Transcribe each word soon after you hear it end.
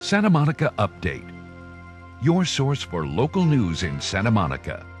Santa Monica Update, your source for local news in Santa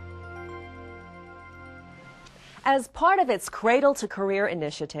Monica. As part of its Cradle to Career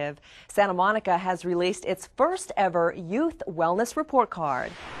initiative, Santa Monica has released its first ever Youth Wellness Report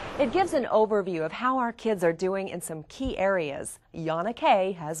Card. It gives an overview of how our kids are doing in some key areas. Yana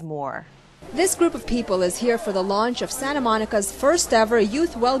Kay has more. This group of people is here for the launch of Santa Monica's first ever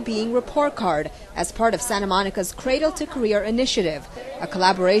Youth Wellbeing Report Card as part of Santa Monica's Cradle to Career initiative, a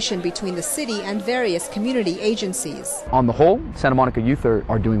collaboration between the city and various community agencies. On the whole, Santa Monica youth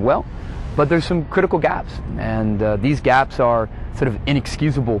are doing well, but there's some critical gaps, and these gaps are sort of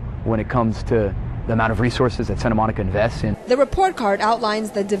inexcusable when it comes to the amount of resources that Santa Monica invests in. The report card outlines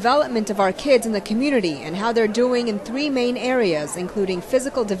the development of our kids in the community and how they're doing in three main areas, including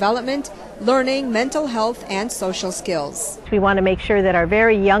physical development, learning, mental health, and social skills. We want to make sure that our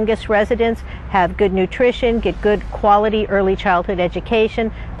very youngest residents have good nutrition, get good quality early childhood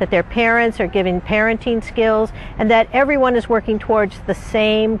education, that their parents are giving parenting skills, and that everyone is working towards the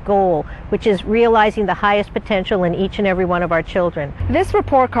same goal, which is realizing the highest potential in each and every one of our children. This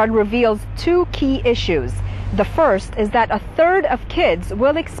report card reveals two key issues. The first is that a third of kids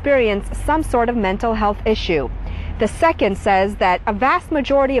will experience some sort of mental health issue. The second says that a vast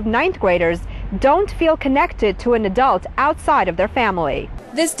majority of ninth graders don't feel connected to an adult outside of their family.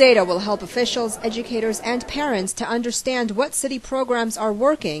 This data will help officials, educators, and parents to understand what city programs are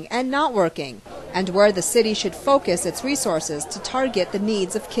working and not working, and where the city should focus its resources to target the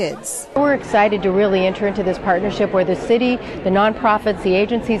needs of kids. We're excited to really enter into this partnership where the city, the nonprofits, the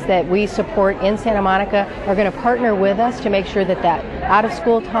agencies that we support in Santa Monica are going to partner with us to make sure that that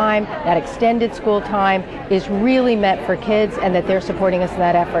out-of-school time, that extended school time is really met for kids and that they're supporting us in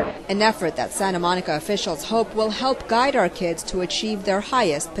that effort. An effort that Santa Monica officials hope will help guide our kids to achieve their highest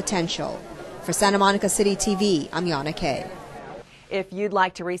potential. For Santa Monica City TV, I'm Yana Kay. If you'd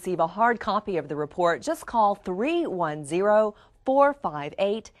like to receive a hard copy of the report, just call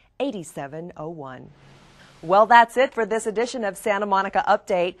 310-458-8701. Well, that's it for this edition of Santa Monica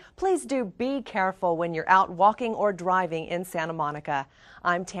Update. Please do be careful when you're out walking or driving in Santa Monica.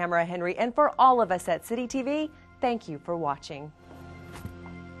 I'm Tamara Henry, and for all of us at City TV, thank you for watching.